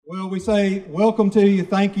Well, we say welcome to you.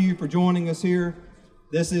 Thank you for joining us here.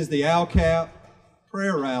 This is the ALCAP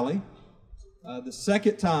Prayer Rally. The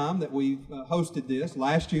second time that we've hosted this.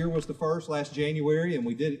 Last year was the first, last January, and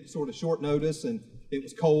we did it sort of short notice, and it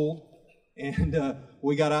was cold. And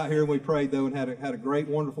we got out here and we prayed, though, and had a great,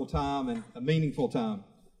 wonderful time and a meaningful time.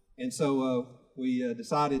 And so we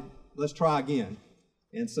decided, let's try again.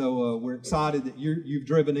 And so we're excited that you've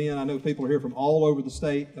driven in. I know people are here from all over the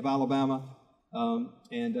state of Alabama.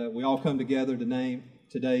 And we all come together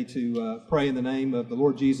today to pray in the name of the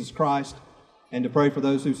Lord Jesus Christ and to pray for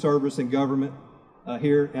those who serve us in government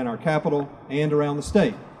here in our capital and around the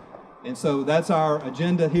state. And so that's our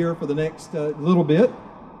agenda here for the next little bit.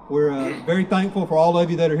 We're very thankful for all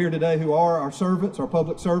of you that are here today who are our servants, our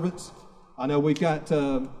public servants. I know we've got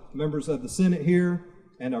members of the Senate here,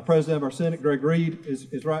 and our president of our Senate, Greg Reed,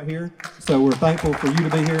 is right here. So we're thankful for you to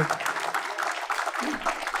be here.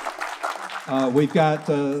 We've got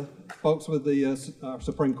folks with the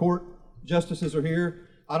Supreme Court justices are here.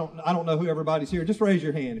 I don't know who everybody's here. Just raise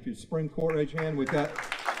your hand. If you're Supreme Court, raise your hand. We've got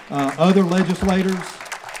other legislators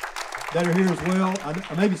that are here as well.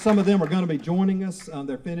 Maybe some of them are going to be joining us.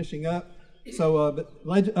 They're finishing up. So,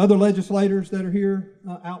 but other legislators that are here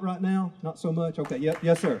out right now? Not so much? Okay. Yep.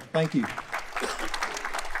 Yes, sir. Thank you.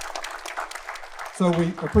 So we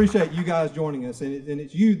appreciate you guys joining us, and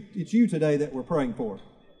it's you today that we're praying for.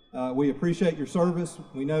 We appreciate your service.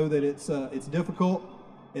 We know that it's difficult.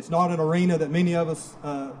 It's not an arena that many of us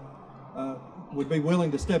would be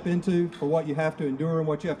willing to step into for what you have to endure and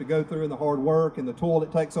what you have to go through and the hard work and the toll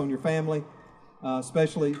it takes on your family.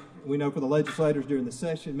 Especially, we know for the legislators during the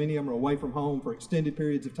session, many of them are away from home for extended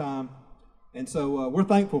periods of time. And so we're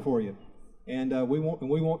thankful for you. And we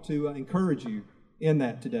want to encourage you in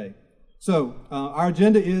that today. So our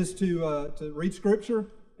agenda is to read Scripture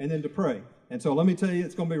and then to pray. And so let me tell you,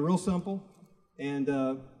 it's going to be real simple. And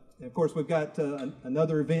of course, we've got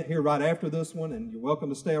another event here right after this one, and you're welcome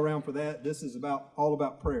to stay around for that. This is all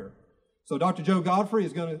about prayer. So Dr. Joe Godfrey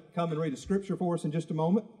is going to come and read a scripture for us in just a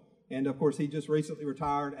moment. And of course, he just recently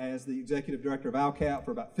retired as the executive director of ALCAP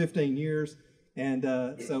for about 15 years. And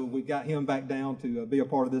so we've got him back down to be a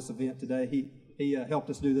part of this event today. He helped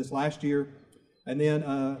us do this last year. And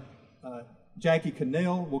then Jackie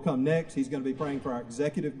Cannell will come next. He's going to be praying for our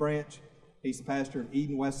executive branch. He's the pastor of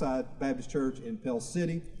Eden Westside Baptist Church in Pell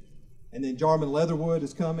City. And then Jarman Leatherwood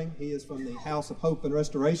is coming. He is from the House of Hope and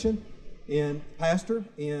Restoration pastor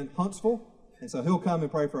in Huntsville. And so he'll come and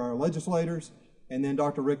pray for our legislators. And then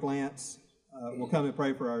Dr. Rick Lance will come and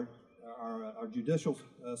pray for our judicial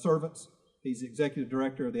servants. He's the executive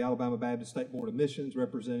director of the Alabama Baptist State Board of Missions,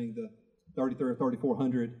 representing the 3,300 or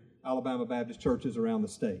 3,400 Alabama Baptist churches around the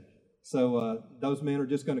state. So those men are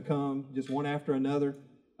just going to come just one after another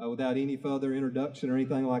without any further introduction or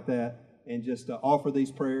anything like that, and just offer these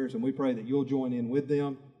prayers, and we pray that you'll join in with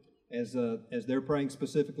them as they're praying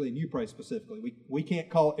specifically and you pray specifically. We can't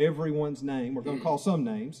call everyone's name. We're going to call some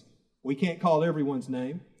names. We can't call everyone's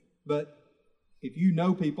name, but if you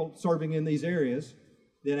know people serving in these areas,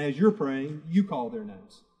 then as you're praying, you call their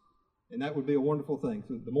names. And that would be a wonderful thing.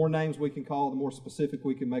 So the more names we can call, the more specific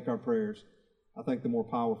we can make our prayers. I think the more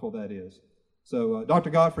powerful that is. So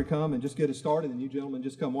Dr. Godfrey, come and just get us started, and you gentlemen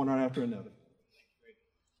just come one right after another.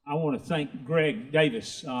 I want to thank Greg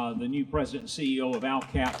Davis, the new president and CEO of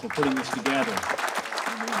ALCAP, for putting this together.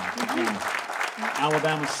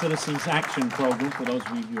 Alabama Citizens Action Program, for those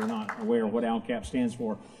of you who are not aware of what ALCAP stands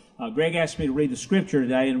for. Greg asked me to read the scripture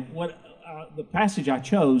today, and what the passage I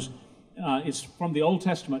chose is from the Old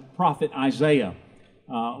Testament prophet Isaiah.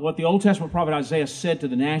 What the Old Testament prophet Isaiah said to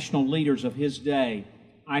the national leaders of his day,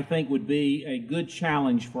 I think would be a good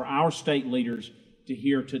challenge for our state leaders to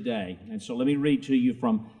hear today. And so let me read to you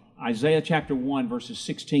from Isaiah chapter 1, verses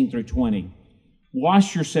 16 through 20.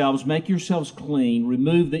 Wash yourselves, make yourselves clean,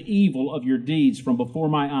 remove the evil of your deeds from before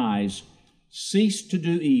my eyes. Cease to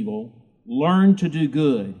do evil, learn to do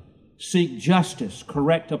good. Seek justice,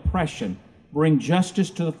 correct oppression, bring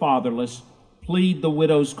justice to the fatherless, plead the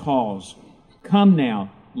widow's cause. Come now,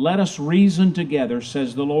 let us reason together,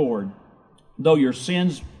 says the Lord. Though your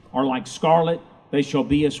sins are like scarlet, they shall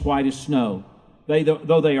be as white as snow.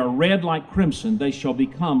 Though they are red like crimson, they shall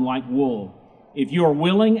become like wool. If you are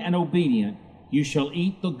willing and obedient, you shall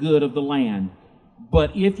eat the good of the land.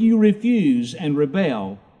 But if you refuse and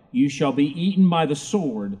rebel, you shall be eaten by the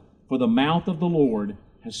sword, for the mouth of the Lord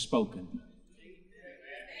has spoken.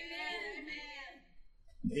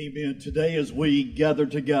 Amen. Today as we gather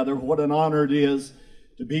together, what an honor it is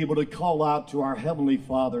to be able to call out to our Heavenly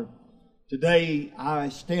Father. Today I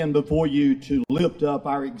stand before you to lift up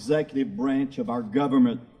our executive branch of our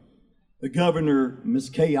government. The governor, Ms.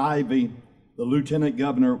 Kay Ivey, the Lieutenant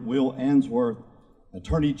Governor, Will Answorth,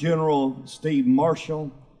 Attorney General, Steve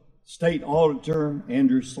Marshall, State Auditor,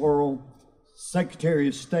 Andrew Sorrell, Secretary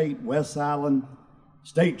of State, Wes Allen,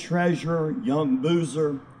 State Treasurer, Young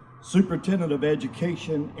Boozer, Superintendent of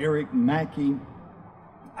Education, Eric Mackey,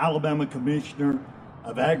 Alabama Commissioner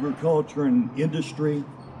of Agriculture and Industry,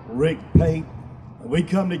 Rick Pate. We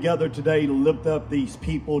come together today to lift up these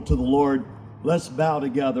people to the Lord. Let's bow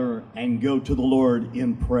together and go to the Lord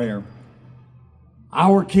in prayer.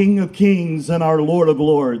 Our King of Kings and our Lord of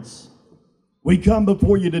Lords, we come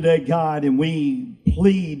before you today, God, and we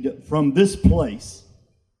plead from this place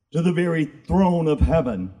to the very throne of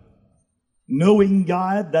heaven, knowing,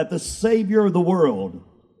 God, that the Savior of the world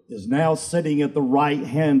is now sitting at the right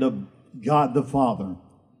hand of God the Father,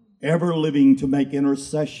 ever living to make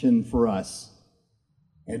intercession for us.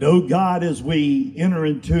 And, oh God, as we enter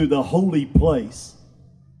into the holy place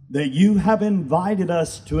that you have invited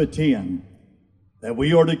us to attend, that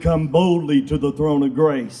we are to come boldly to the throne of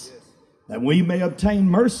grace, that we may obtain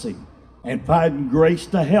mercy and find grace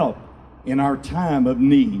to help in our time of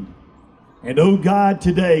need. And, oh God,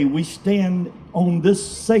 today we stand on this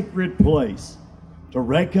sacred place to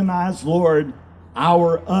recognize, Lord,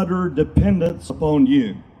 our utter dependence upon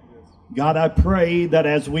you. God, I pray that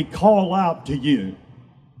as we call out to you,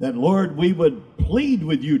 that, Lord, we would plead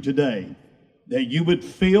with you today, that you would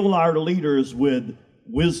fill our leaders with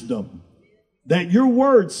wisdom, that your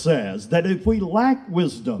word says that if we lack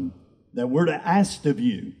wisdom, that we're to ask of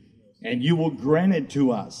you, and you will grant it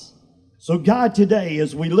to us. So, God, today,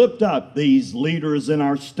 as we lift up these leaders in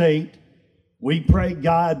our state, we pray,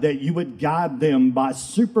 God, that you would guide them by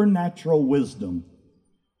supernatural wisdom.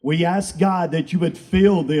 We ask, God, that you would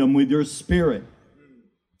fill them with your Spirit.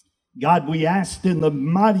 God, we ask in the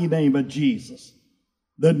mighty name of Jesus,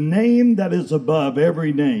 the name that is above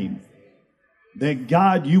every name, that,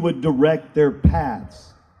 God, you would direct their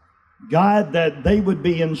paths. God, that they would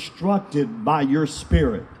be instructed by your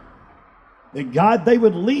Spirit. That, God, they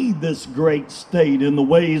would lead this great state in the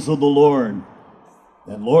ways of the Lord.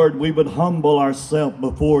 That, Lord, we would humble ourselves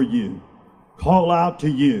before you, call out to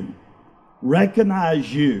you,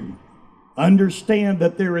 recognize you, understand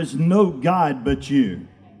that there is no God but you,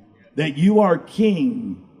 that you are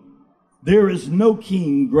King. There is no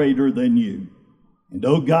king greater than you. And,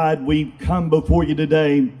 oh God, we come before you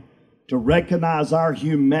today to recognize our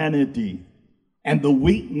humanity and the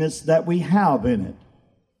weakness that we have in it.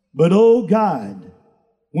 But, oh God,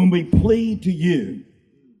 when we plead to you,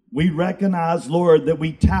 we recognize, Lord, that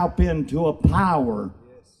we tap into a power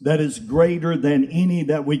that is greater than any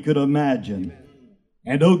that we could imagine.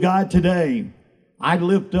 And, oh God, today, I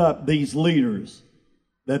lift up these leaders,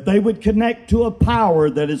 that they would connect to a power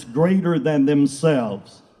that is greater than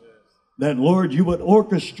themselves. That, Lord, you would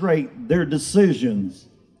orchestrate their decisions.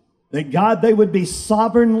 That, God, they would be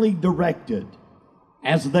sovereignly directed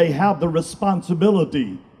as they have the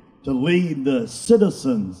responsibility to lead the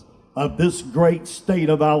citizens of this great state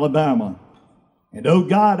of Alabama. And, oh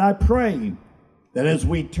God, I pray that as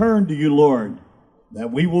we turn to you, Lord,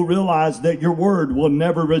 that we will realize that your word will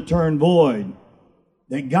never return void.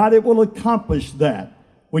 That, God, it will accomplish that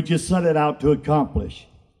which you set it out to accomplish.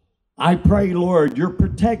 I pray, Lord, your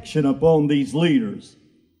protection upon these leaders.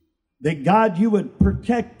 That, God, you would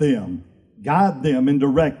protect them, guide them, and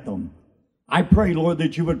direct them. I pray, Lord,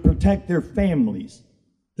 that you would protect their families,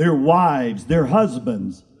 their wives, their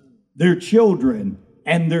husbands, their children,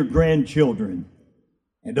 and their grandchildren.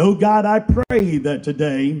 And, oh God, I pray that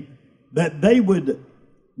today that they would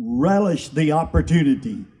relish the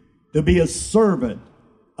opportunity to be a servant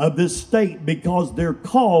of this state, because they're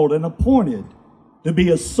called and appointed to be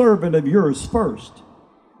a servant of yours first.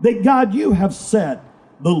 That, God, you have set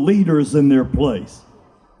the leaders in their place.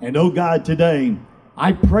 And, oh God, today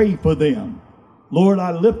I pray for them. Lord,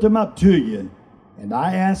 I lift them up to you, and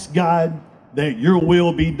I ask, God, that your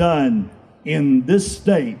will be done in this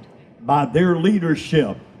state by their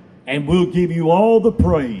leadership, and we'll give you all the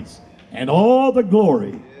praise and all the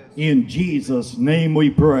glory. In Jesus' name we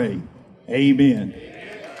pray. Amen.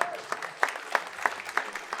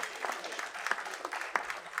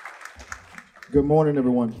 Good morning,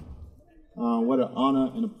 everyone. What an honor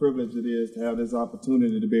and a privilege it is to have this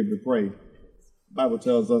opportunity to be able to pray. The Bible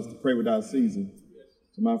tells us to pray without ceasing.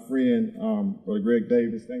 To my friend, Brother Greg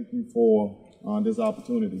Davis, thank you for this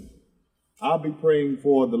opportunity. I'll be praying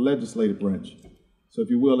for the legislative branch. So if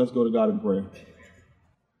you will, let's go to God in prayer.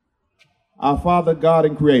 Our Father, God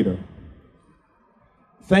and Creator,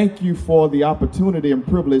 thank you for the opportunity and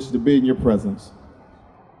privilege to be in your presence.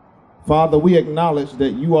 Father, we acknowledge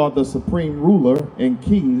that you are the supreme ruler and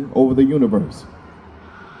king over the universe.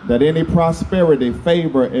 that any prosperity,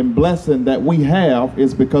 favor, and blessing that we have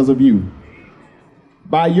is because of you.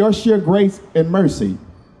 By your sheer grace and mercy,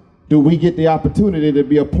 do we get the opportunity to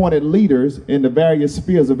be appointed leaders in the various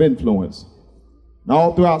spheres of influence. And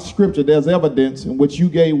all throughout Scripture, there's evidence in which you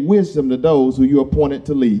gave wisdom to those who you appointed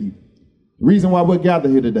to lead. The reason why we're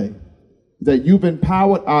gathered here today is that you've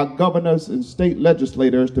empowered our governors and state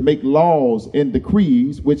legislators to make laws and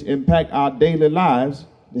decrees which impact our daily lives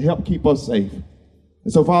to help keep us safe.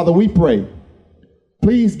 And so, Father, we pray,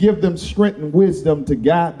 please give them strength and wisdom to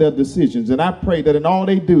guide their decisions. And I pray that in all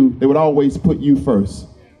they do, they would always put you first.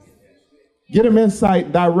 Give them insight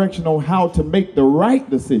and direction on how to make the right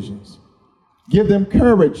decisions. Give them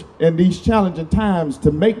courage in these challenging times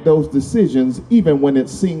to make those decisions even when it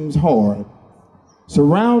seems hard.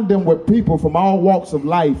 Surround them with people from all walks of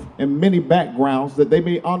life and many backgrounds that they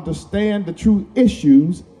may understand the true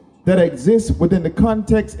issues that exist within the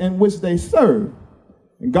context in which they serve.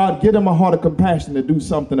 And God, give them a heart of compassion to do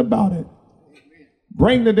something about it.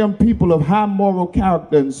 Bring to them people of high moral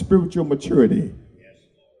character and spiritual maturity.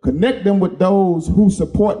 Connect them with those who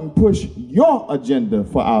support and push your agenda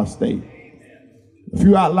for our state. A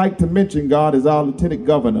few I'd like to mention, God, is our Lieutenant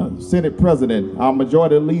Governor, Senate President, our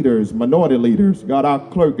majority leaders, minority leaders, God, our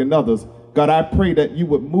clerk and others. God, I pray that you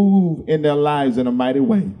would move in their lives in a mighty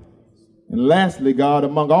way. And lastly, God,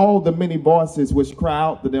 among all the many voices which cry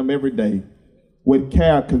out to them every day with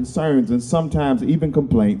care, concerns, and sometimes even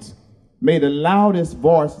complaints, may the loudest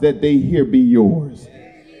voice that they hear be yours.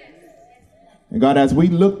 And God, as we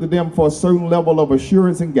look to them for a certain level of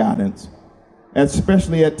assurance and guidance,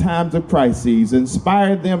 especially at times of crises,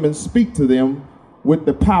 inspire them and speak to them with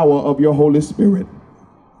the power of your Holy Spirit,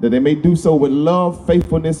 that they may do so with love,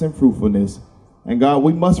 faithfulness, and fruitfulness. And God,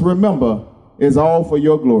 we must remember, it's all for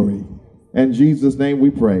your glory. In Jesus' name we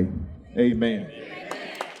pray. Amen.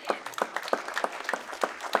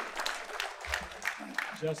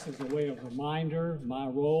 Just as a way of reminder, my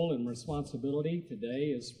role and responsibility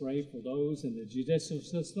today is to pray for those in the judicial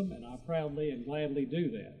system, and I proudly and gladly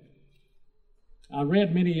do that. I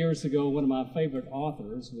read many years ago, one of my favorite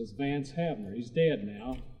authors was Vance Havner. He's dead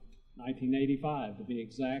now, 1985 to be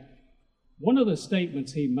exact. One of the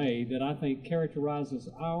statements he made that I think characterizes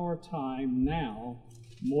our time now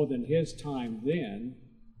more than his time then,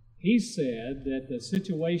 he said that the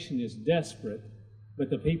situation is desperate,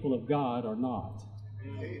 but the people of God are not.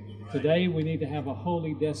 Today we need to have a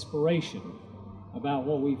holy desperation about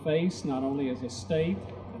what we face, not only as a state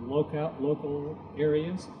and local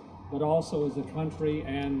areas, but also as a country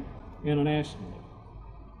and internationally.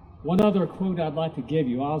 One other quote I'd like to give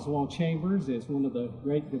you, Oswald Chambers is one of the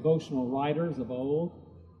great devotional writers of old.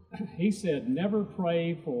 He said, never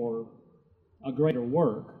pray for a greater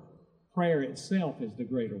work. Prayer itself is the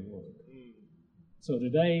greater work. So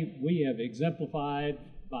today we have exemplified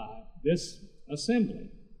by this assembly,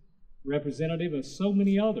 representative of so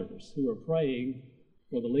many others who are praying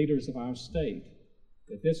for the leaders of our state,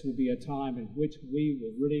 that this will be a time in which we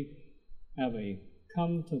will really have a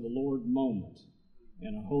come to the Lord moment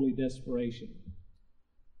and a holy desperation.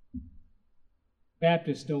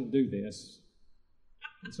 Baptists don't do this,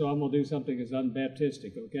 and so I'm going to do something that's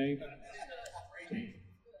unbaptistic, okay?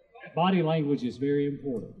 Body language is very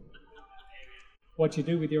important. What you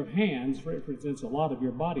do with your hands represents a lot of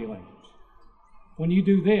your body language. When you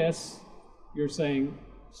do this, you're saying,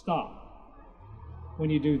 stop. When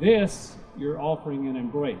you do this, you're offering an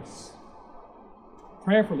embrace.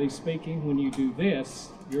 Prayerfully speaking, when you do this,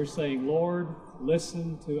 you're saying, Lord,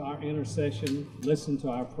 listen to our intercession, listen to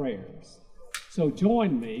our prayers. So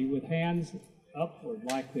join me with hands upward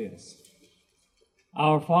like this.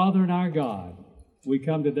 Our Father and our God, we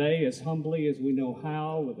come today as humbly as we know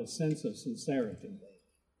how with a sense of sincerity.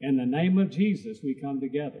 In the name of Jesus, we come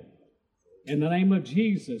together. In the name of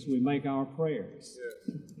Jesus, we make our prayers.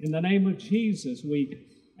 In the name of Jesus, we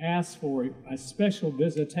ask for a special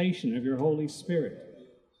visitation of your Holy Spirit.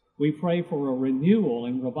 We pray for a renewal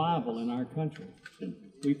and revival in our country.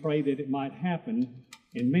 We pray that it might happen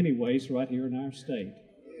in many ways right here in our state.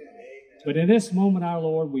 But in this moment, our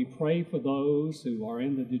Lord, we pray for those who are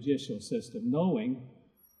in the judicial system, knowing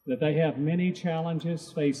that they have many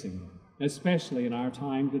challenges facing them, especially in our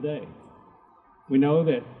time today. We know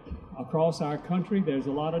that across our country there's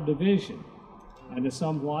a lot of division, and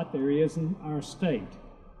somewhat there is in our state.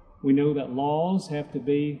 We know that laws have to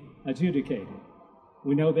be adjudicated.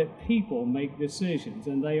 We know that people make decisions,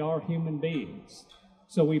 and they are human beings.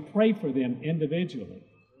 So we pray for them individually,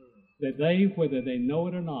 that they, whether they know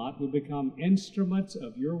it or not, will become instruments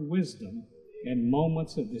of your wisdom in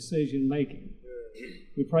moments of decision making.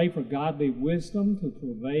 We pray for godly wisdom to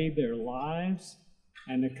pervade their lives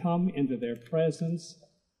and to come into their presence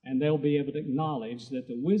and they'll be able to acknowledge that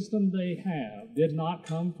the wisdom they have did not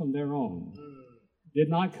come from their own, did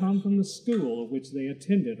not come from the school of which they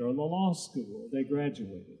attended or the law school they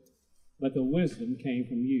graduated, but the wisdom came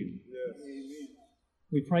from you. Yes.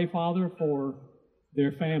 We pray, Father, for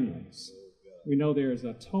their families. We know there is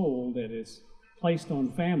a toll that is placed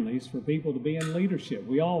on families for people to be in leadership.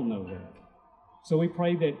 We all know that. So we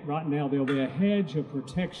pray that right now there'll be a hedge of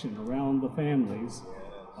protection around the families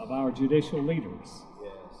of our judicial leaders.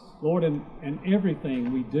 Lord, in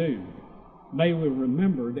everything we do, may we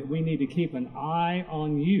remember that we need to keep an eye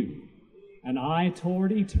on you, an eye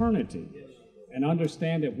toward eternity, and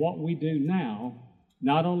understand that what we do now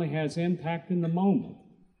not only has impact in the moment,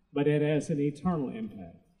 but it has an eternal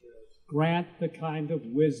impact. Grant the kind of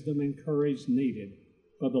wisdom and courage needed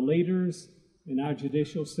for the leaders in our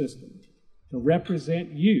judicial system to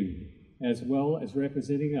represent you as well as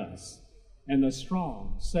representing us. In the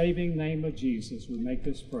strong, saving name of Jesus, we make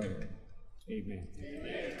this prayer. Amen.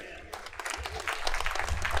 Amen.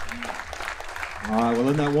 All right, well,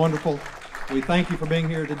 isn't that wonderful? We thank you for being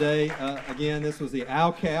here today. Again, this was the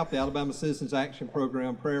ALCAP, the Alabama Citizens Action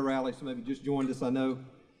Program Prayer Rally. Some of you just joined us, I know,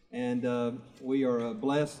 and we are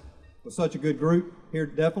blessed with such a good group here.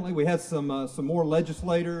 Definitely, we had some more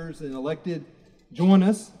legislators and elected join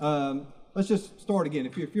us. Let's just start again.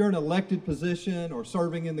 If you're in an elected position or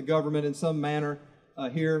serving in the government in some manner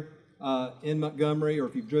here in Montgomery, or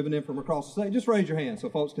if you've driven in from across the state, just raise your hand so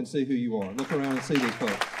folks can see who you are. Look around and see these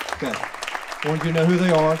folks. Okay. I want you to know who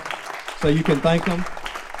they are so you can thank them.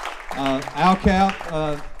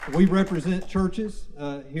 ALCAP, we represent churches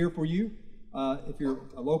here for you. If you're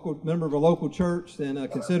a local member of a local church, then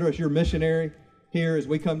consider us your missionary here as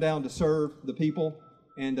we come down to serve the people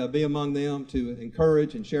and be among them to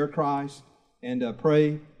encourage and share Christ and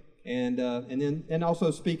pray and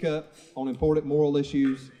also speak up on important moral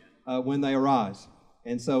issues when they arise.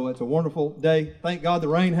 And so it's a wonderful day. Thank God the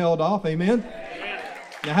rain held off. Amen.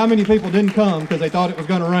 Now, how many people didn't come because they thought it was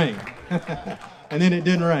going to rain? And then it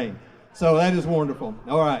didn't rain. So that is wonderful.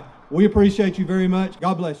 All right. We appreciate you very much.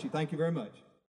 God bless you. Thank you very much.